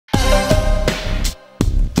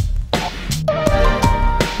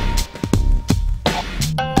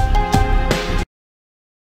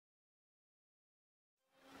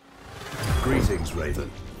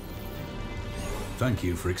Thank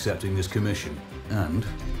you for accepting this commission, and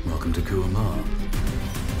welcome to Kuamar.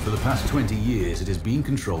 For the past 20 years, it has been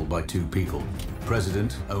controlled by two people,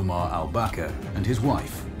 President Omar al-Bakr and his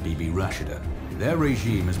wife, Bibi Rashida. Their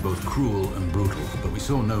regime is both cruel and brutal, but we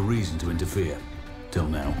saw no reason to interfere. Till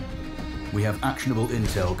now. We have actionable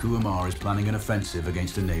intel Kuamar is planning an offensive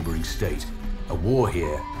against a neighboring state. A war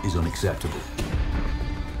here is unacceptable.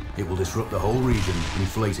 It will disrupt the whole region,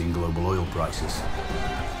 inflating global oil prices.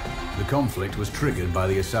 The conflict was triggered by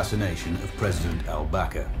the assassination of President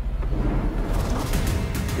al-Bakr.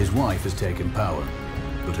 His wife has taken power,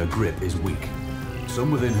 but her grip is weak. Some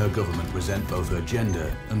within her government resent both her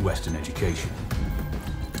gender and Western education.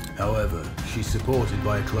 However, she's supported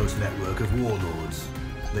by a close network of warlords.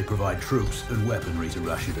 They provide troops and weaponry to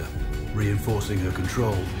Rashida, reinforcing her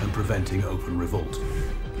control and preventing open revolt.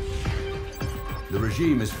 The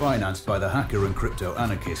regime is financed by the hacker and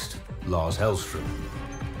crypto-anarchist, Lars Hellstrom.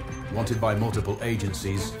 Wanted by multiple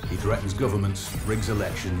agencies, he threatens governments, rigs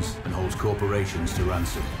elections, and holds corporations to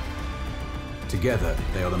ransom. Together,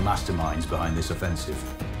 they are the masterminds behind this offensive.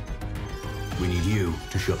 We need you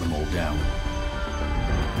to shut them all down.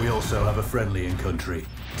 We also have a friendly in country,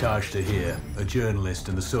 Taj Tahir, a journalist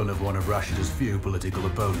and the son of one of Rashida's few political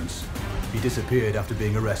opponents. He disappeared after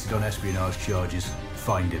being arrested on espionage charges.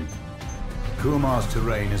 Find him. Kuamar's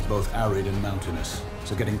terrain is both arid and mountainous,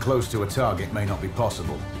 so getting close to a target may not be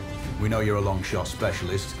possible. We know you're a long-shot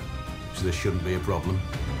specialist, so this shouldn't be a problem.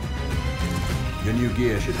 Your new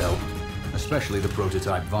gear should help, especially the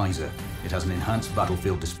prototype visor. It has an enhanced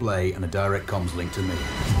battlefield display and a direct comms link to me.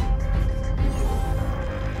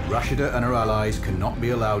 Rashida and her allies cannot be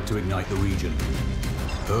allowed to ignite the region.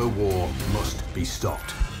 Her war must be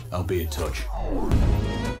stopped. I'll be in touch.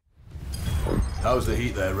 How's the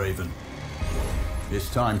heat there, Raven?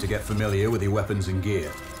 It's time to get familiar with your weapons and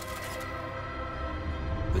gear.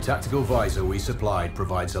 The tactical visor we supplied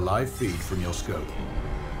provides a live feed from your scope.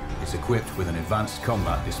 It's equipped with an advanced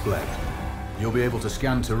combat display. You'll be able to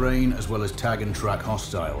scan terrain as well as tag and track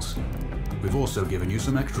hostiles. We've also given you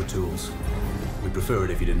some extra tools. We'd prefer it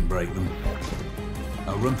if you didn't break them.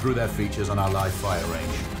 I'll run through their features on our live fire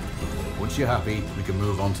range. Once you're happy, we can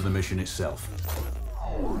move on to the mission itself.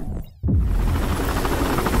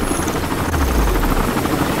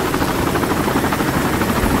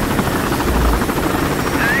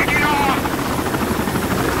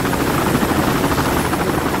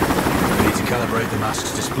 We need to calibrate the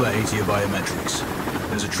mask's display to your biometrics.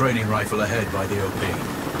 There's a training rifle ahead by the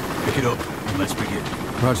OP. Pick it up and let's begin.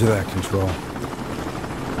 Roger that, Control.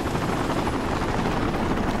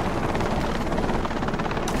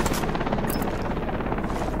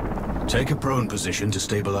 Take a prone position to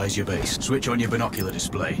stabilize your base. Switch on your binocular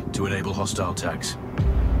display to enable hostile tags.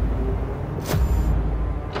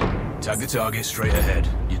 Tag the target straight ahead.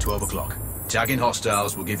 You're 12 o'clock. Tagging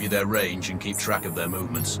hostiles will give you their range and keep track of their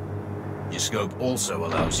movements. Your scope also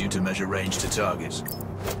allows you to measure range to targets.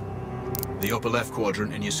 The upper left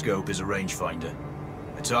quadrant in your scope is a rangefinder.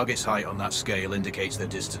 A target's height on that scale indicates their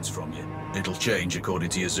distance from you. It'll change according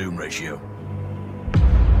to your zoom ratio.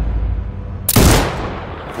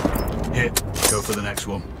 Hit. Go for the next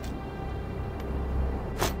one.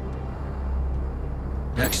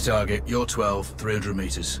 Next target, you're 12, 300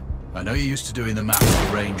 meters. I know you're used to doing the math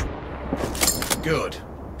for range. Good.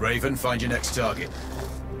 Raven, find your next target.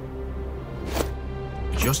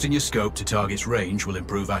 Adjusting your scope to target's range will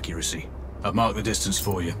improve accuracy. I've marked the distance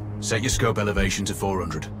for you. Set your scope elevation to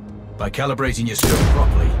 400. By calibrating your scope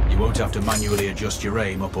properly, you won't have to manually adjust your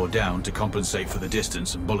aim up or down to compensate for the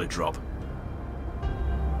distance and bullet drop.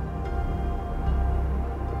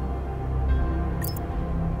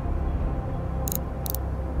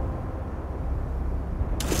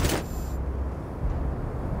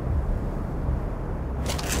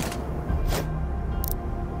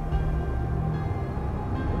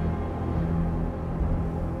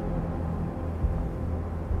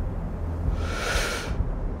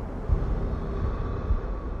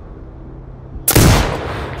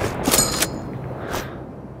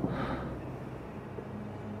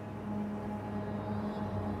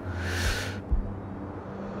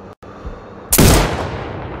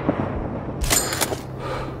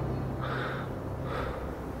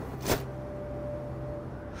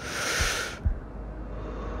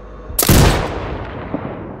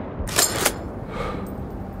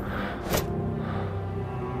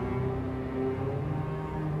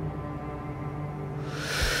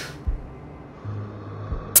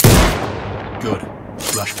 Good.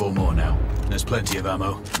 Flash 4 more now. There's plenty of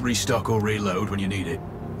ammo. Restock or reload when you need it.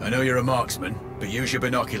 I know you're a marksman, but use your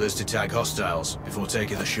binoculars to tag hostiles before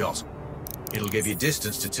taking the shot. It'll give you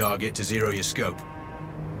distance to target to zero your scope.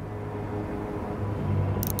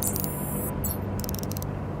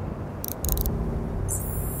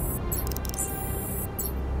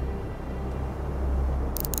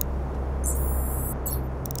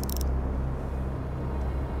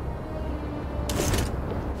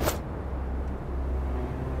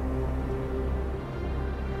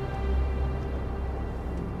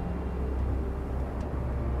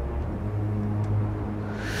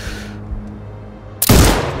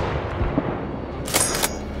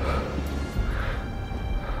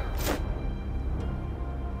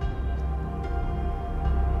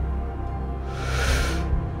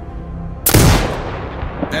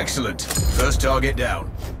 Excellent. First target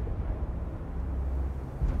down.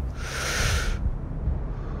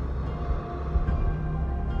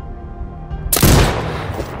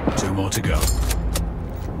 Two more to go.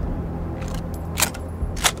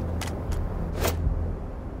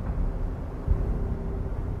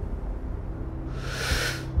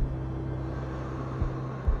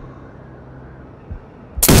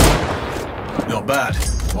 Not bad.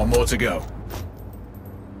 One more to go.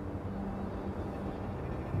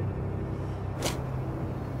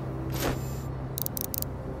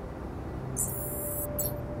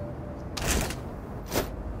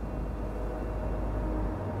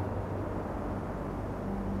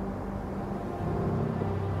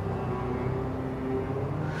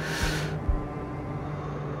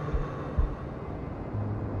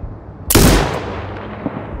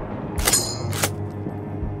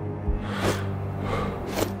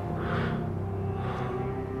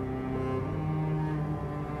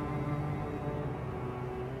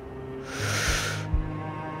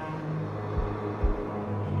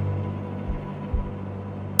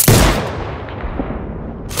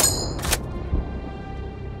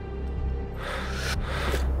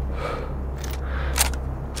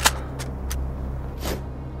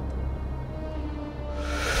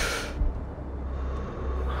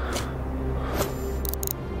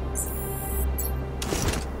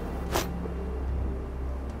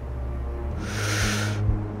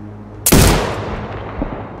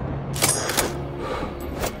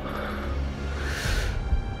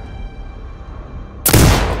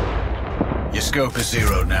 Scope is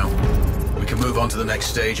zeroed now. We can move on to the next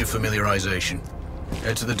stage of familiarization.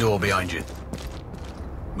 Head to the door behind you.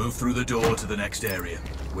 Move through the door to the next area.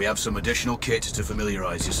 We have some additional kit to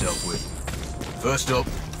familiarize yourself with. First up,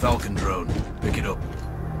 Falcon drone. Pick it up.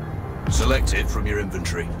 Select it from your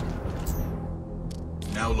inventory.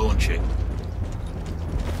 Now launch it.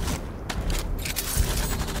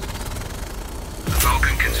 The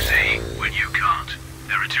Falcon can see when you can't.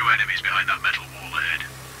 There are two enemies behind that metal wall ahead.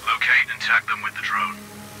 Locate and tag them with the drone.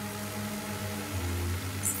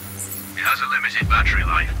 It has a limited battery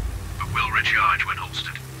life, but will recharge when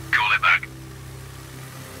holstered. Call it back.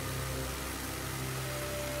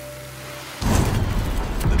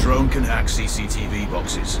 The drone can hack CCTV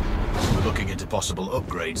boxes. We're looking into possible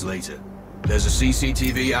upgrades later. There's a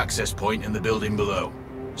CCTV access point in the building below.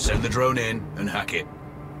 Send the drone in and hack it.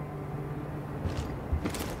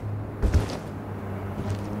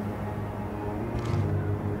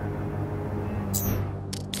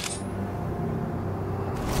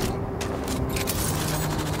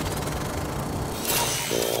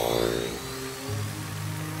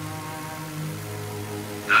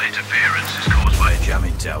 That interference is caused by a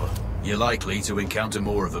jamming tower. You're likely to encounter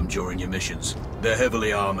more of them during your missions. They're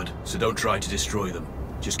heavily armored, so don't try to destroy them.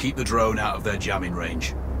 Just keep the drone out of their jamming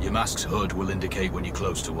range. Your mask's HUD will indicate when you're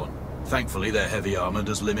close to one. Thankfully, their heavy armor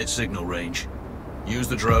does limit signal range. Use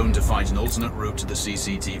the drone to find an alternate route to the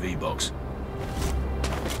CCTV box.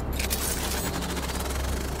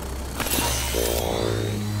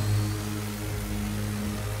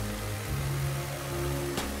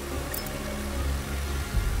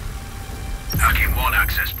 Hacking one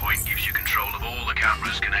access point gives you control of all the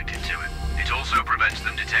cameras connected to it. It also prevents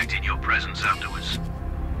them detecting your presence afterwards.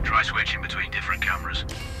 Try switching between different cameras.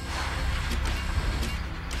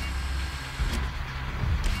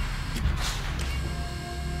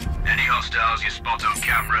 Any hostiles you spot on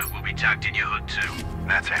camera will be tagged in your HUD too.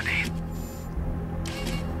 That's handy.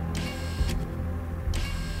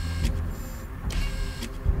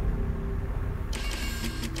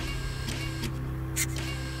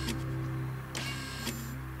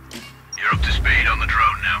 You're up to speed on the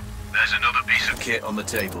drone now. There's another piece of kit on the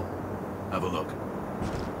table. Have a look.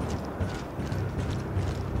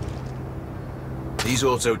 These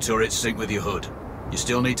auto turrets sync with your HUD. You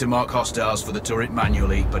still need to mark hostiles for the turret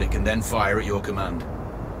manually, but it can then fire at your command.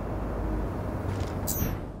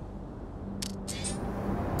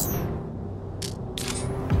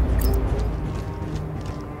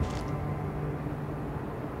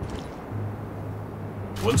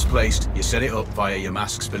 Once placed, you set it up via your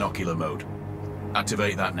mask's binocular mode.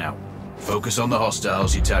 Activate that now. Focus on the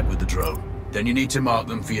hostiles you tag with the drone. Then you need to mark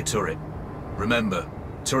them for your turret. Remember,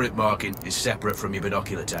 turret marking is separate from your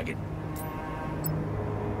binocular tagging.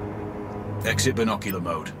 Exit binocular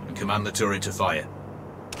mode and command the turret to fire.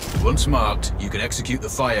 Once marked, you can execute the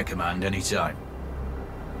fire command anytime.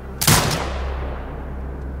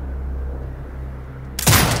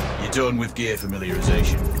 You're done with gear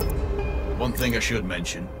familiarization. One thing I should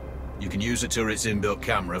mention, you can use the turret's inbuilt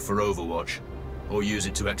camera for overwatch, or use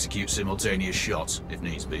it to execute simultaneous shots if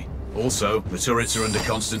needs be. Also, the turrets are under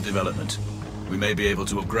constant development. We may be able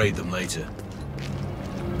to upgrade them later.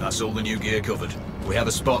 That's all the new gear covered. We have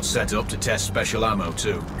a spot set up to test special ammo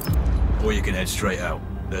too. Or you can head straight out.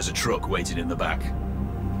 There's a truck waiting in the back.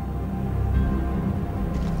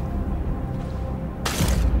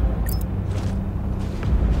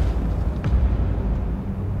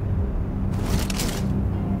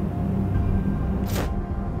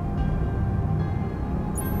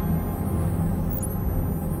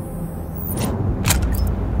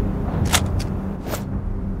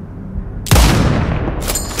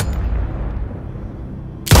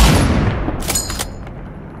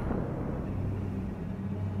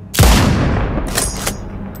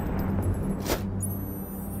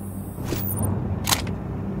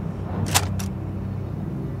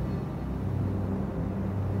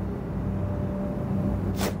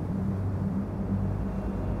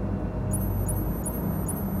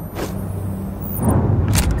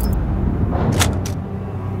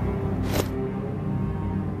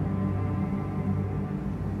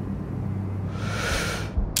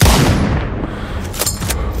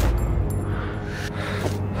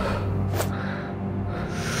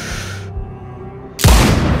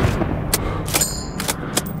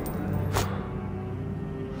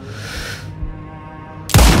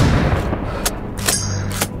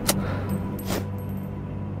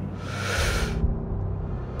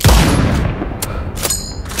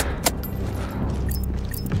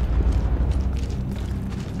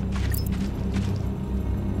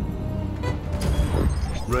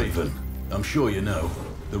 Raven, I'm sure you know,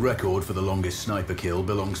 the record for the longest sniper kill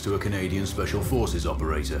belongs to a Canadian Special Forces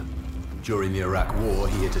operator. During the Iraq War,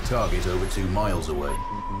 he hit a target over 2 miles away.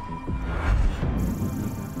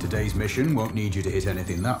 Today's mission won't need you to hit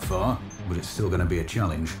anything that far, but it's still going to be a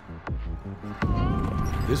challenge.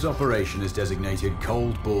 This operation is designated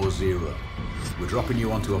Cold Bore Zero. We're dropping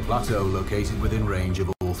you onto a plateau located within range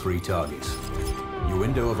of all 3 targets. Your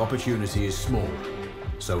window of opportunity is small,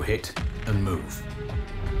 so hit and move.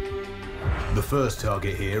 The first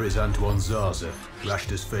target here is Antoine Zaza,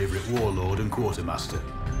 Rashta's favorite warlord and quartermaster.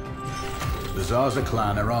 The Zaza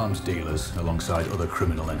clan are arms dealers alongside other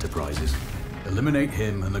criminal enterprises. Eliminate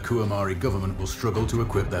him and the Kuamari government will struggle to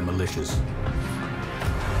equip their militias.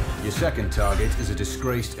 Your second target is a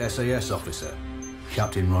disgraced SAS officer,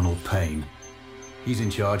 Captain Ronald Payne. He's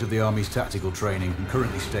in charge of the Army's tactical training and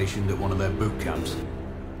currently stationed at one of their boot camps.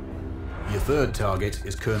 Your third target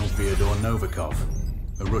is Colonel Fyodor Novikov,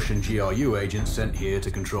 a Russian GRU agent sent here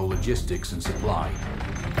to control logistics and supply.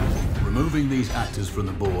 Removing these actors from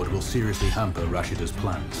the board will seriously hamper Rashida's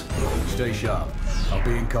plans. Stay sharp. I'll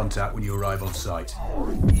be in contact when you arrive on site.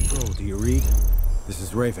 Oh, do you read? This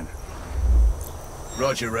is Raven.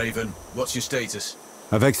 Roger, Raven. What's your status?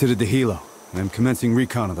 I've exited the helo, and I'm commencing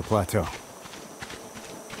recon of the plateau.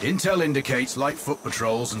 Intel indicates light foot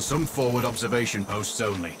patrols and some forward observation posts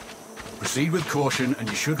only. Proceed with caution and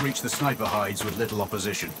you should reach the sniper hides with little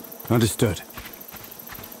opposition. Understood.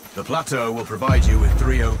 The plateau will provide you with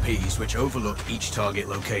 3 OPs which overlook each target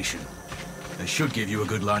location. They should give you a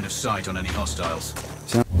good line of sight on any hostiles.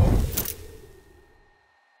 Sounds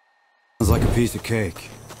like a piece of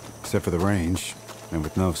cake, except for the range, and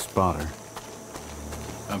with no spotter.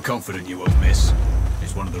 I'm confident you won't miss.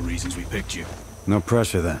 It's one of the reasons we picked you. No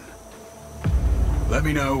pressure then. Let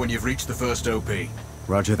me know when you've reached the first OP.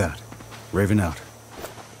 Roger that. Raven out.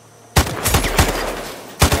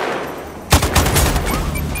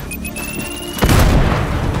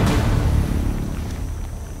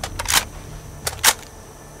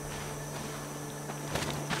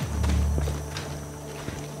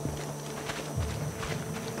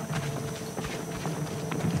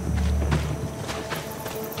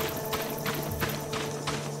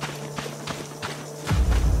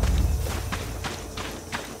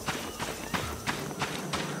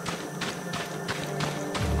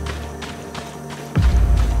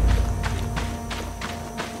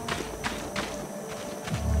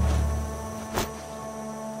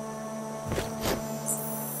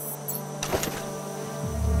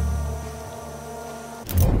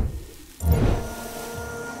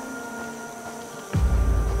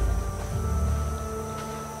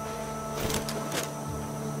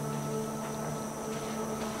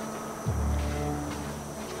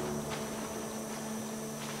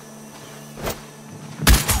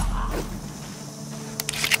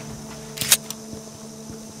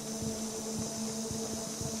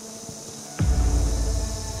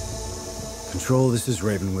 Control, this is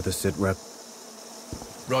Raven with a sit rep.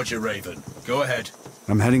 Roger, Raven. Go ahead.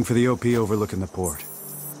 I'm heading for the OP overlooking the port.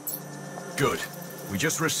 Good. We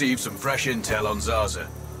just received some fresh intel on Zaza.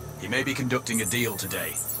 He may be conducting a deal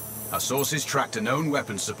today. Our sources tracked a known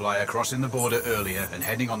weapons supplier crossing the border earlier and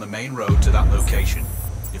heading on the main road to that location.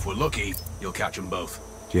 If we're lucky, you'll catch them both.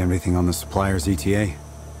 Do you have anything on the supplier's ETA?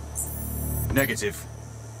 Negative.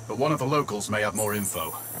 But one of the locals may have more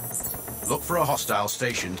info. Look for a hostile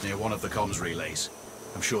stationed near one of the comms relays.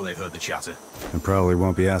 I'm sure they've heard the chatter. And probably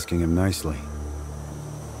won't be asking him nicely.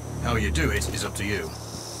 How you do it is up to you.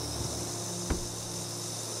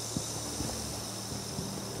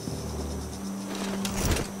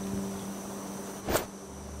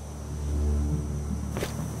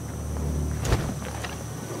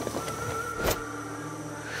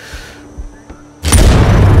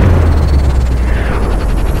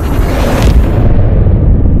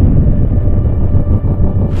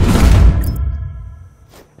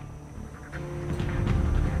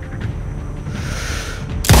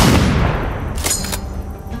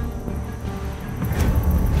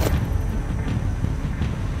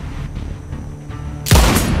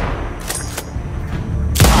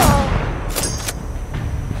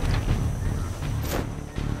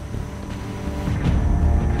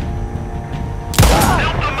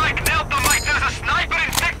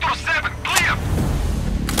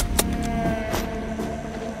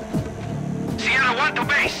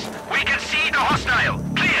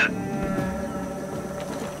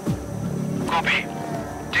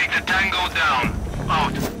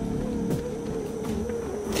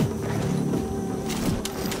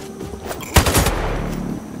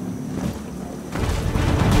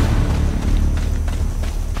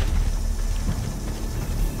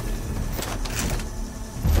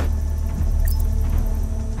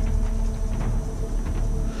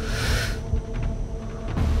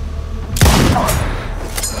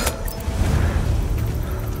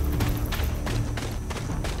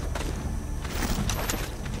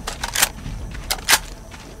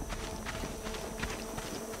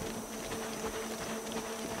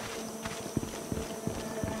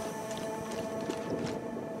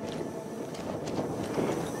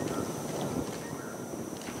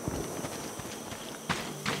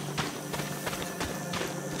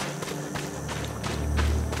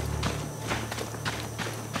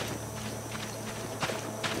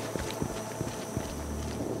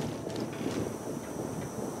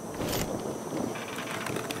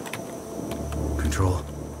 Control.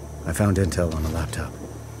 I found intel on the laptop.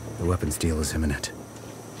 The weapons deal is imminent.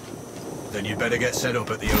 Then you'd better get set up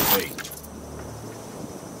at the OP.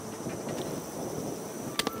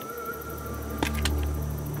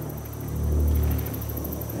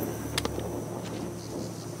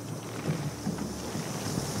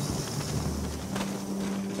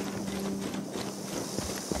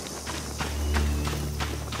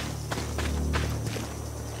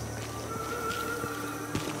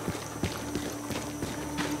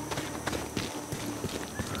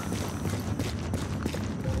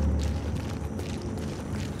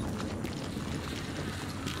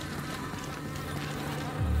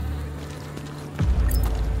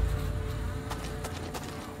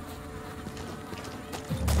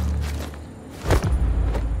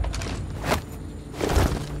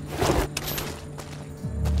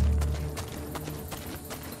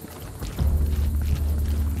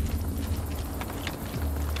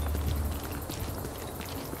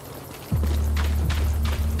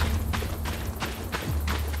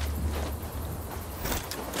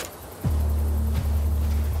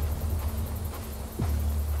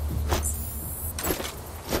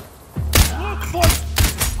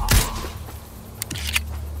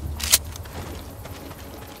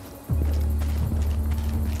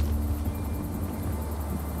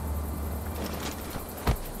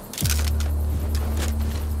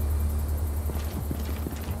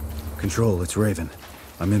 Control, it's Raven.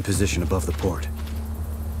 I'm in position above the port.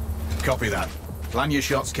 Copy that. Plan your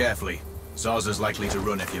shots carefully. Zaza's likely to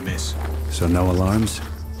run if you miss. So no alarms?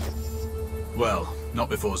 Well, not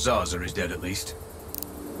before Zaza is dead at least.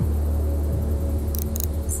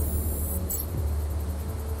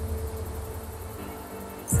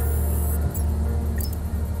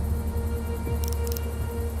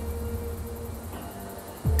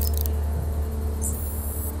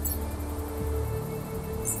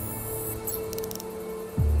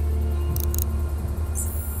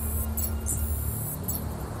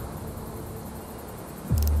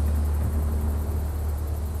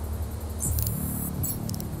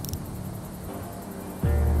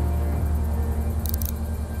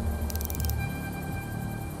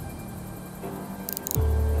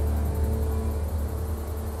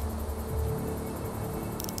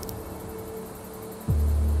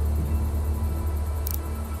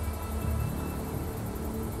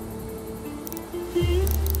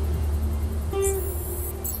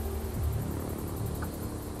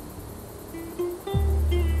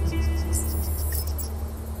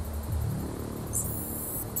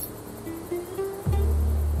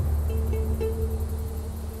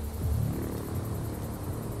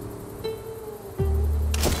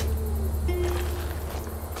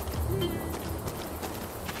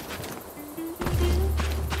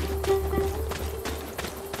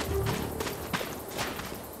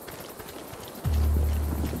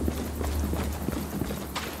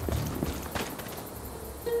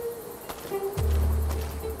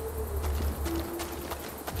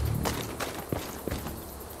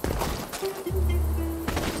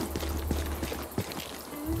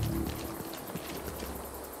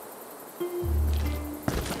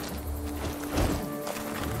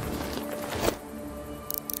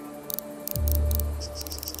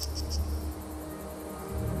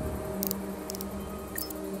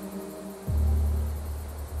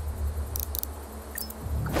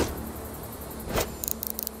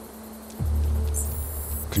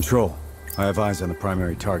 Control. I have eyes on the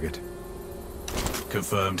primary target.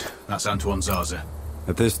 Confirmed. That's Antoine Zaza.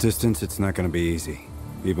 At this distance, it's not gonna be easy.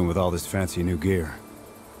 Even with all this fancy new gear.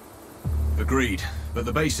 Agreed, but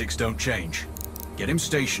the basics don't change. Get him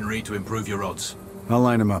stationary to improve your odds. I'll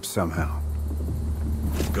line him up somehow.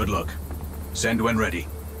 Good luck. Send when ready.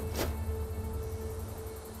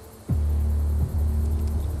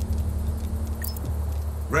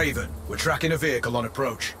 Raven, we're tracking a vehicle on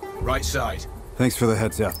approach. Right side. Thanks for the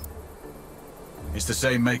heads up. It's the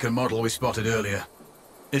same make and model we spotted earlier.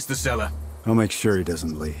 It's the seller. I'll make sure he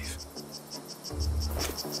doesn't leave.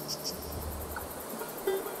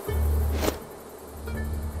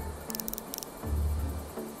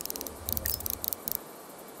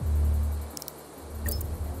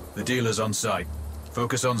 The dealer's on site.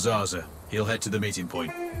 Focus on Zaza. He'll head to the meeting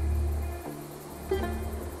point.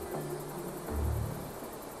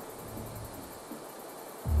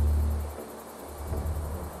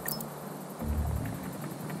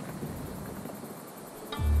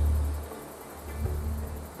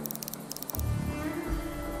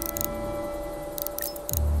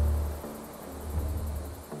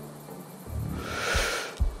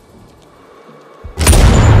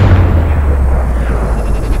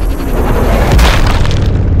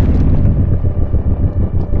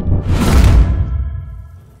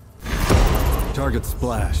 Target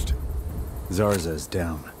splashed. Zarza's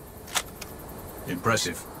down.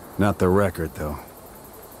 Impressive. Not the record, though.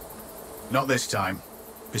 Not this time.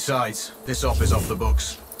 Besides, this op is off the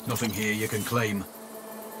books. Nothing here you can claim.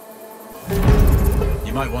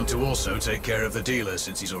 You might want to also take care of the dealer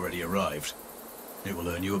since he's already arrived. It will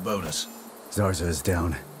earn you a bonus. Zarza is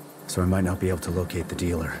down, so I might not be able to locate the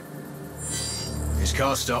dealer. His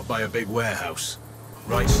car's stopped by a big warehouse.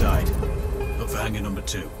 Right side. Look for hangar number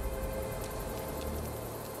 2.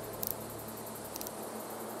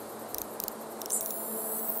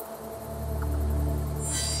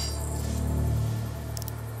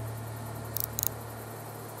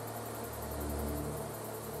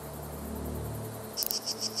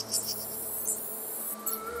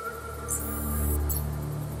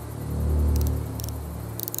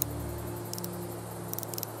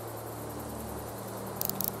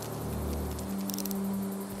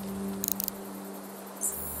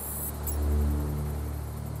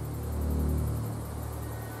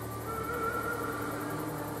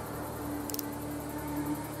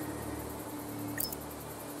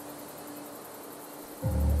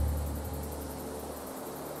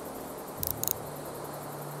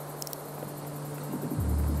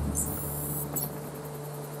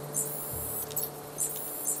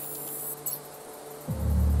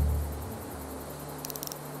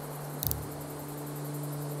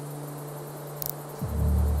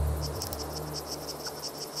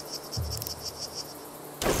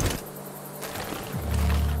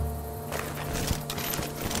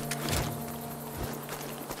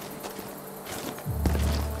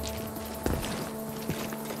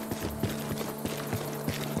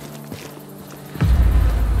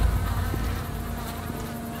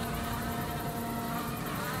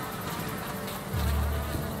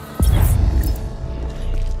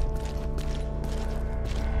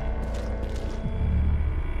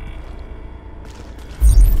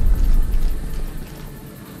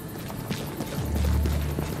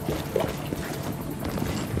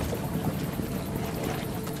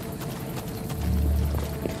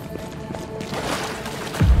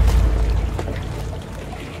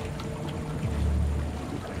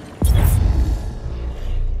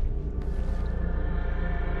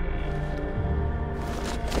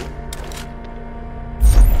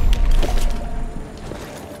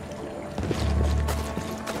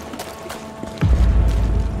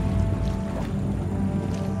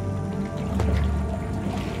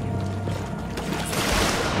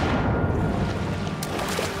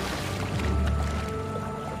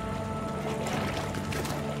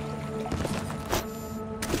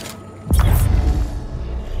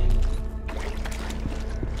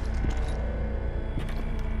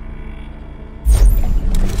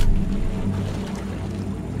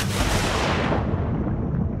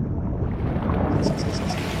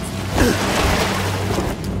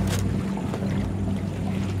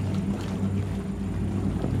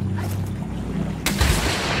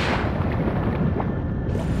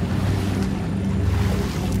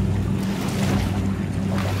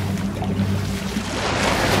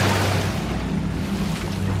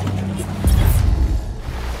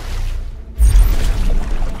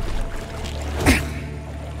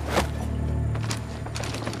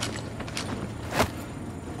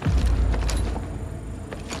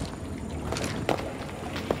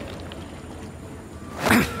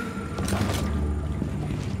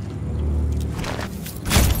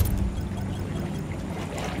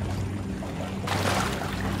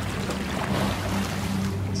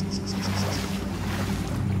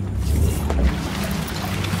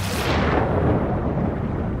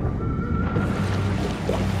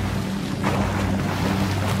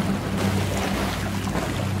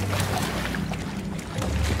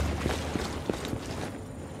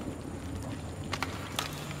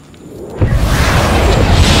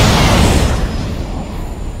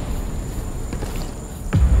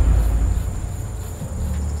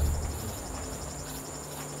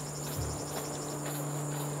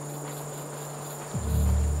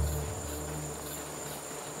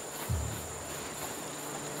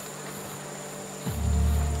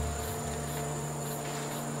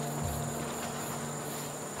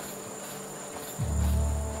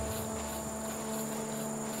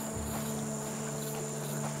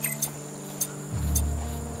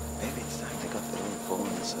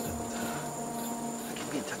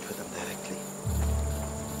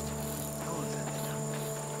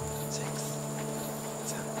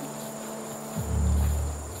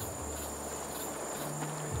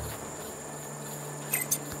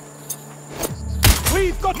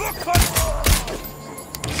 We've got... Look for...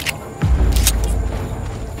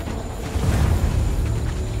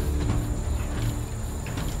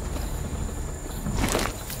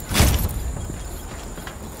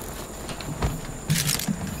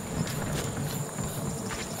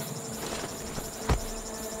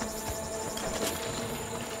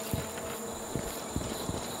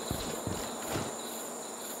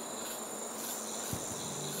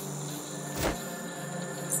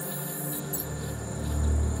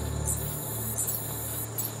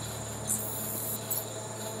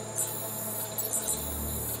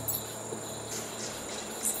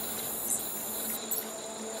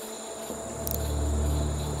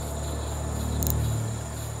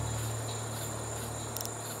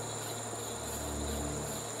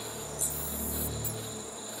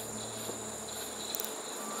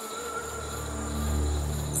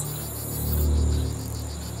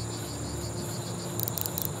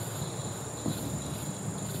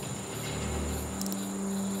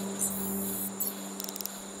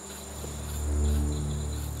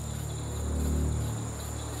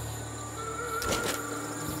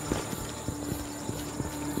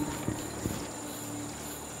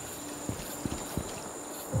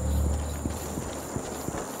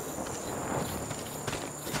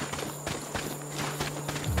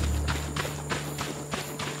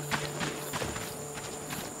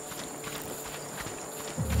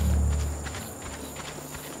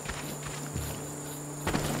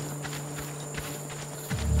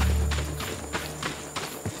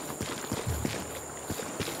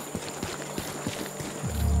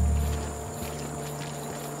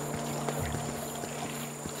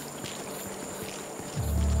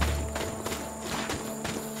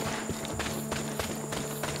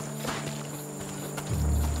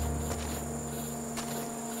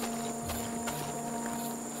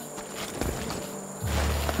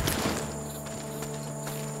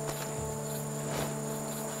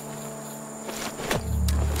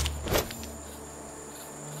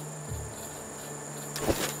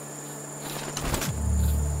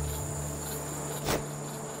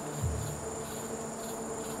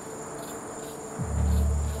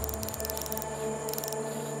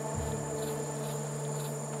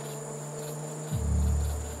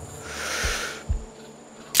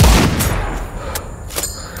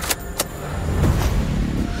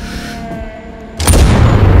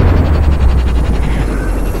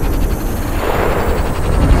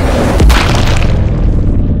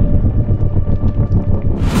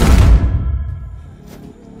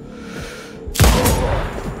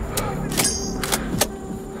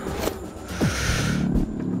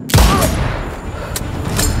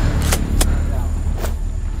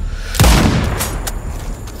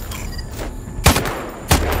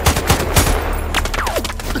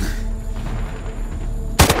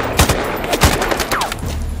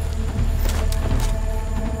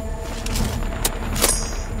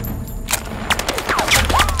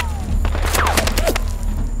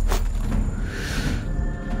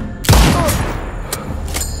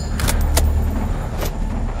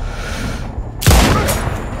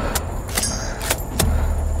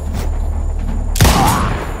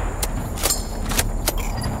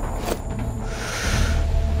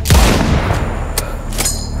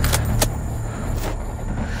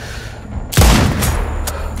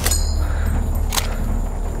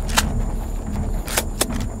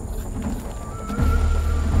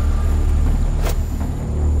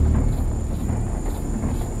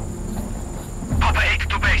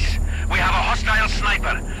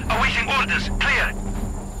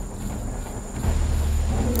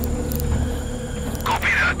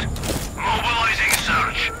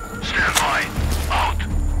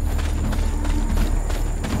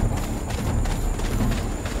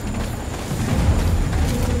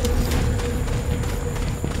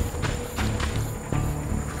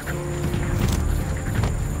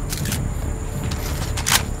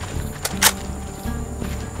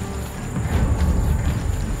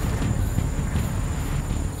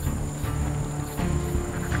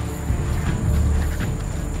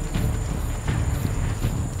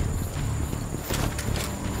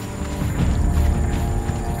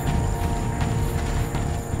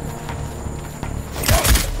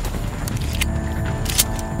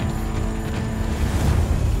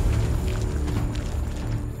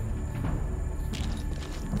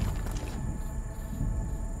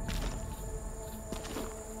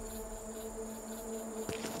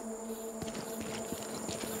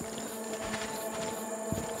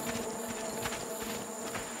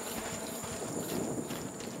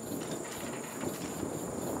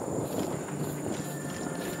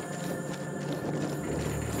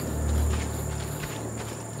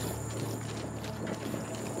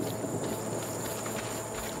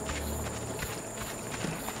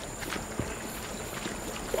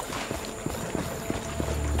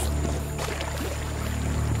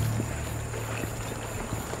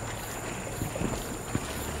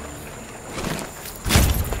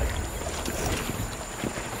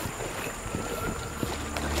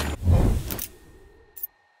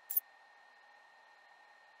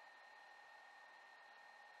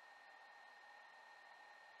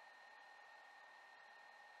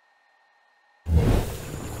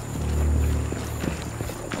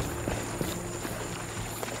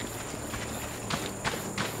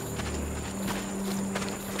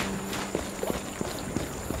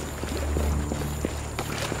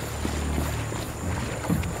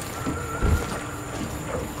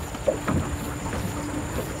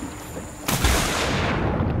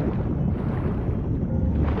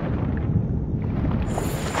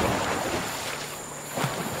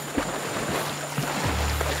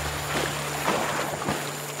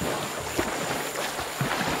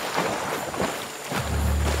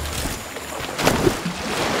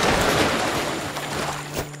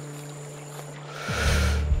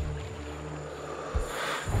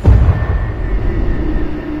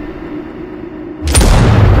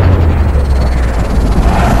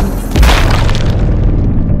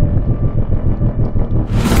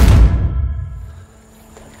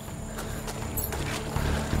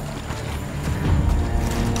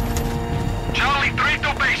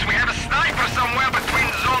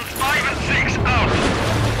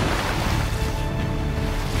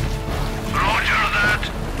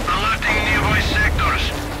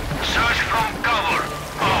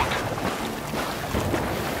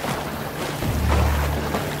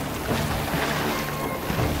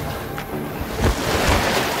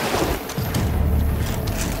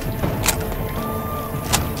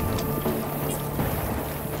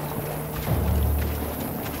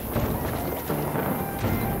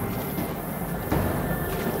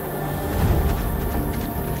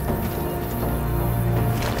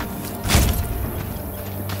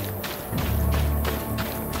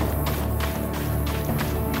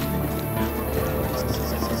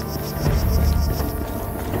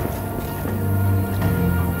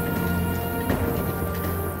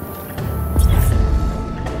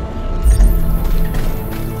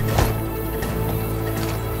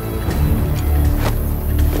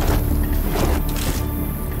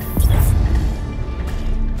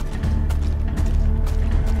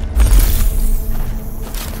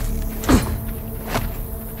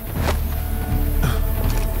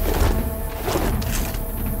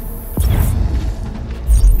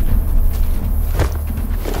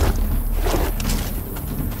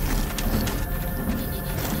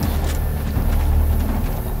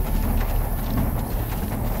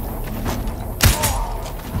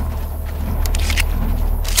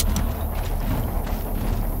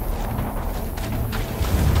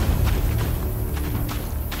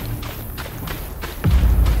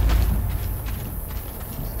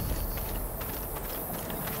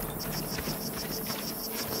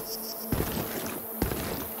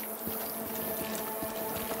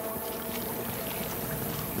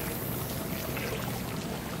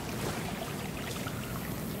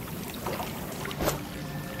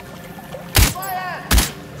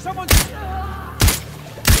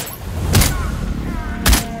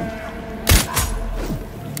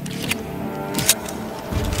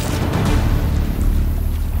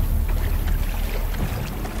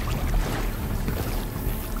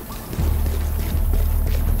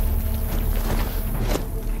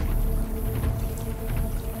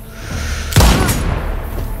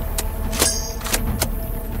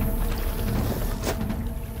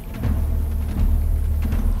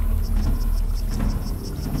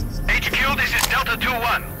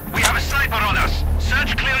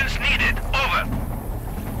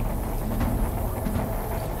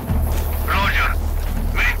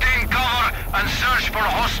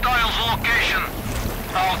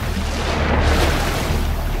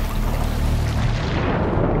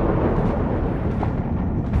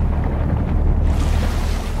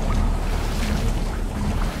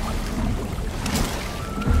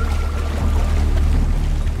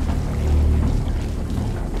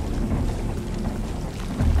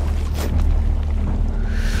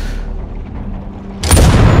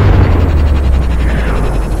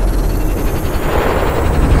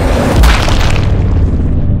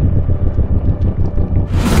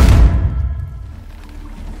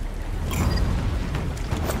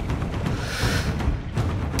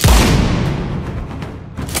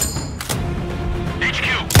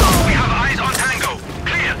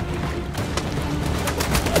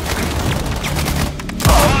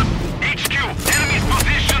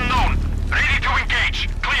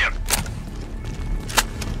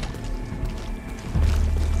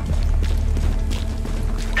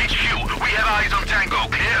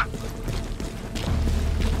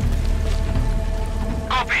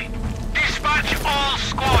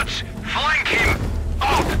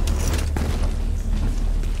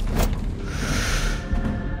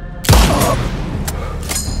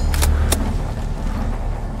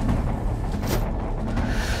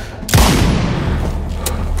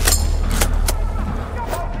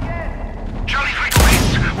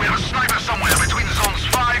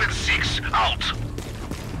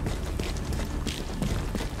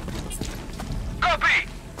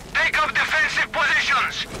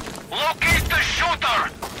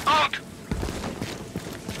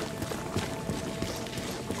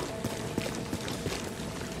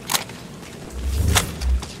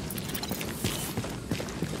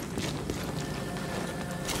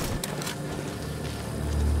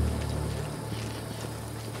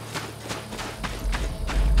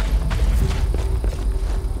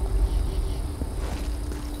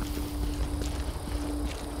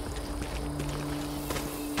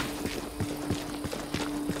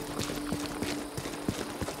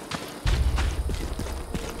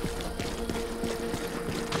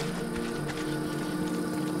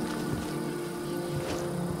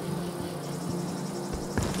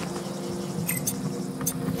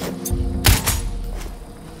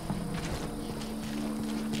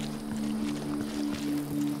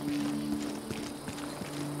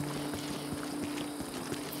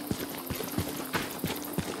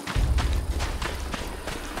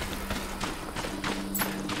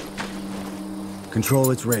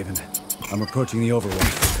 Control, it's Raven. I'm approaching the Overwatch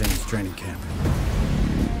for Payne's training camp.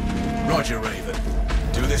 Roger, Raven.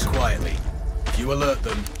 Do this quietly. If you alert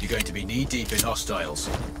them, you're going to be knee-deep in hostiles.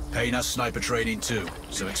 Payne has sniper training too,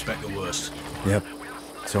 so expect the worst. Yep.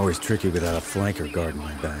 It's always tricky without a flanker guarding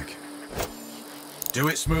my back. Do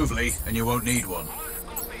it smoothly, and you won't need one.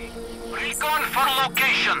 Recon for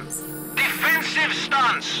location. Defensive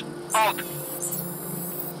stance. Out.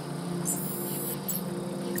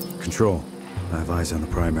 Control. I have eyes on the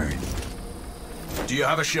primary. Do you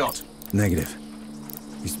have a shot? Negative.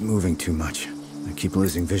 He's moving too much. I keep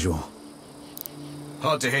losing visual.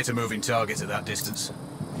 Hard to hit a moving target at that distance.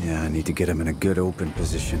 Yeah, I need to get him in a good open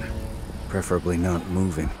position. Preferably not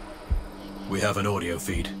moving. We have an audio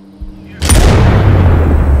feed.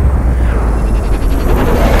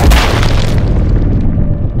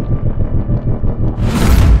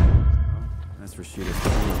 That's Rashida's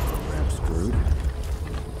program screwed.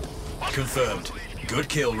 Confirmed. Good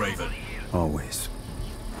kill, Raven. Always.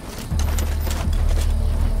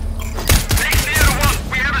 Next near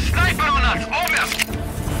one. We have a sniper on us. Over.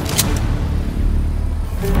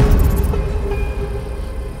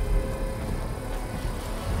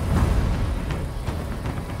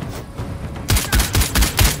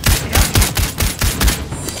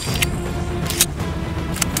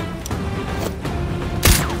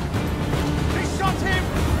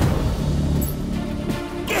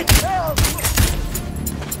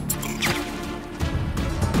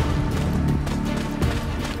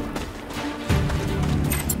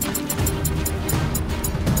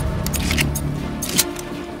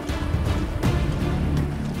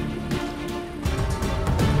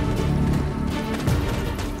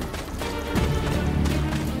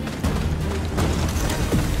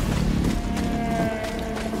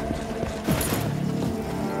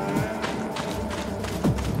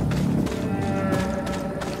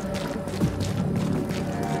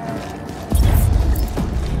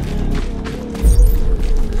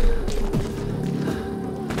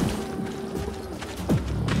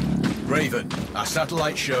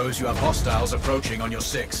 Satellite shows you have hostiles approaching on your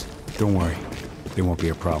 6. Don't worry. They won't be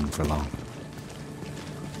a problem for long.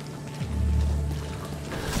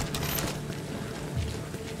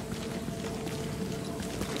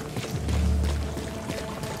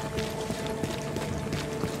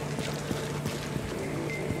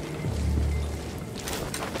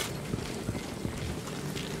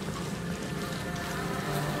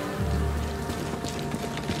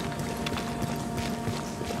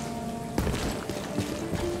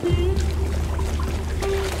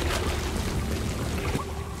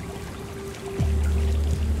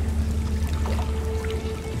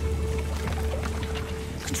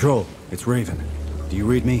 Control, it's Raven. Do you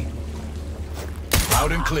read me?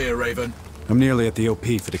 Loud and clear, Raven. I'm nearly at the OP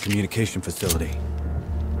for the communication facility.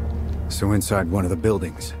 So inside one of the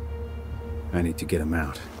buildings. I need to get him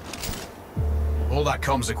out. All that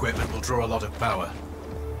comms equipment will draw a lot of power.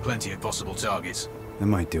 Plenty of possible targets. That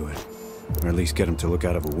might do it. Or at least get him to look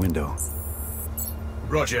out of a window.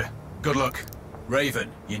 Roger. Good luck. Raven,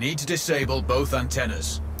 you need to disable both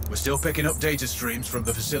antennas. We're still picking up data streams from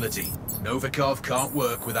the facility. Novikov can't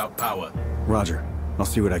work without power. Roger. I'll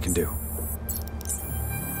see what I can do.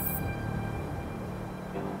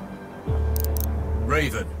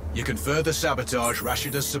 Raven, you can further sabotage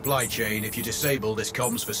Rashida's supply chain if you disable this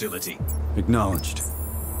comms facility. Acknowledged.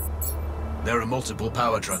 There are multiple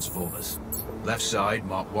power transformers. Left side,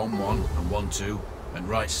 mark 1-1 and 1-2, and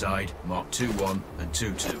right side, mark 2-1 and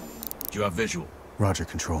 2-2. Do you have visual? Roger,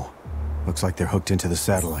 Control. Looks like they're hooked into the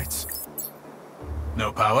satellites.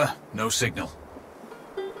 No power, no signal.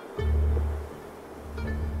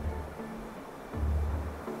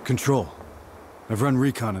 Control. I've run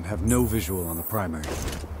recon and have no visual on the primary.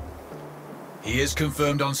 He is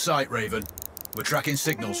confirmed on site, Raven. We're tracking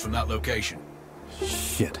signals from that location.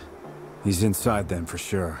 Shit. He's inside then for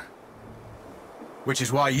sure. Which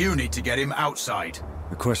is why you need to get him outside.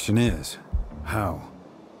 The question is, how?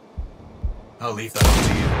 I'll leave that up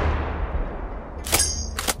to you.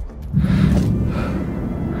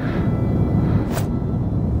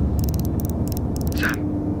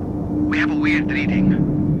 Sam, we have a weird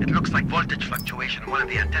reading. It looks like voltage fluctuation in one of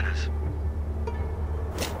the antennas.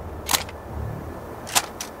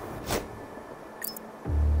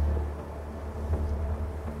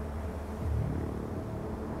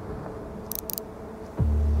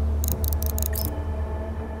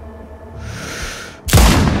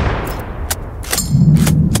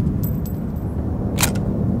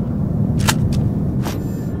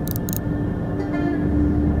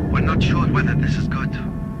 Not sure whether this is good.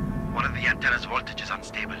 One of the antenna's voltage is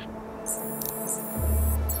unstable.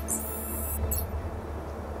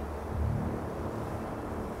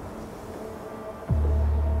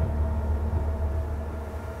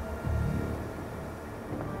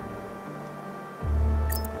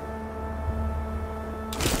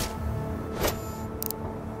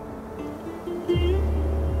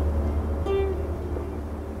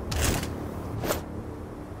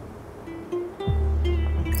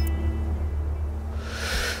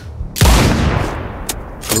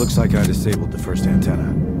 Looks like I disabled the first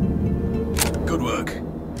antenna. Good work.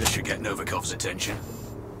 This should get Novikov's attention.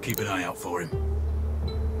 Keep an eye out for him.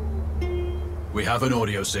 We have an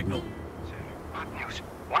audio signal. Bad news.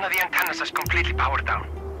 One of the antennas is completely powered down.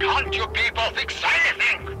 Can't you people fix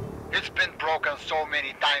anything? It's been broken so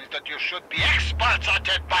many times that you should be experts at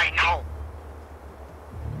it by now.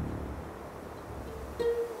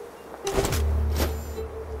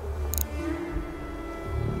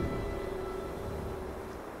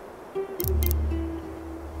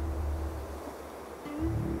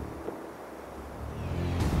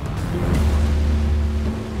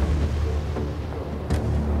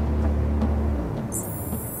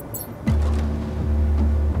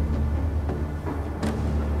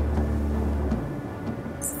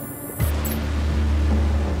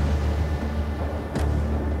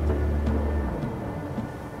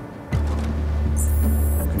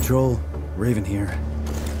 Control, Raven here.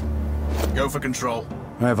 Go for control.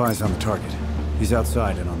 I have eyes on the target. He's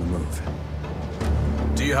outside and on the move.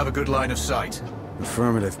 Do you have a good line of sight?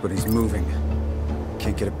 Affirmative, but he's moving.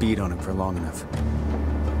 Can't get a bead on him for long enough.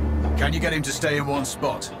 Can you get him to stay in one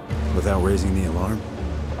spot? Without raising the alarm?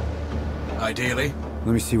 Ideally.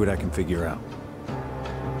 Let me see what I can figure out.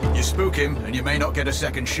 You spook him, and you may not get a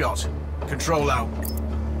second shot. Control out.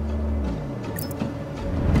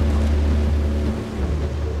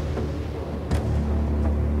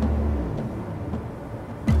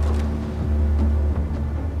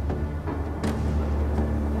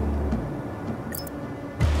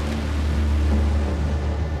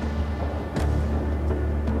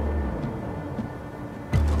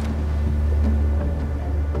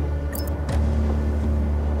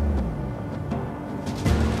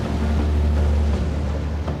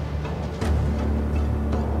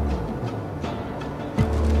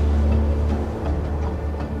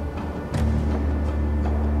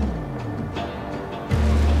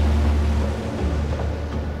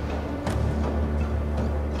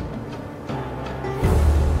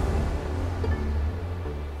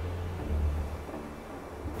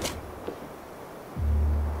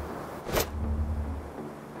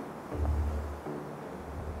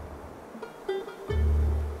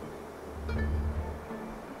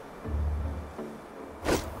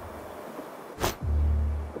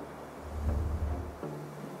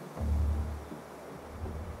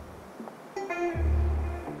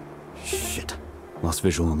 Lost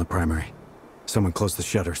visual on the primary. Someone close the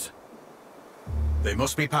shutters. They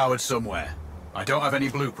must be powered somewhere. I don't have any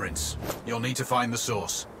blueprints. You'll need to find the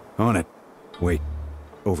source. On it. Wait.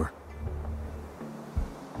 Over.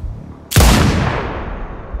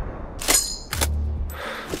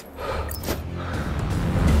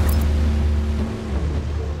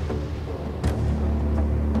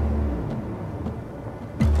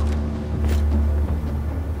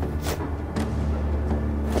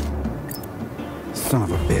 Son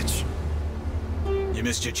of a bitch. You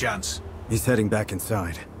missed your chance. He's heading back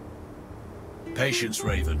inside. Patience,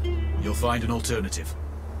 Raven. You'll find an alternative.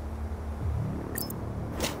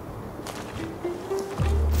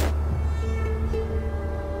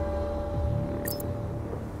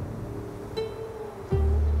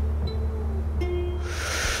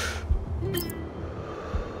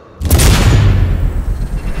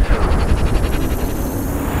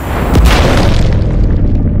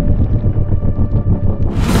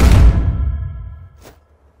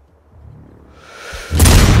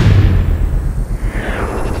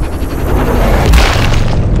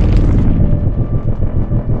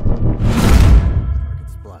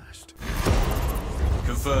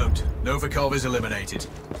 Confirmed. Novikov is eliminated.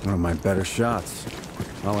 One of my better shots.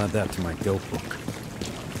 I'll add that to my dope book.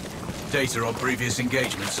 Data on previous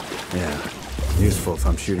engagements. Yeah. Useful if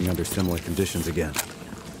I'm shooting under similar conditions again.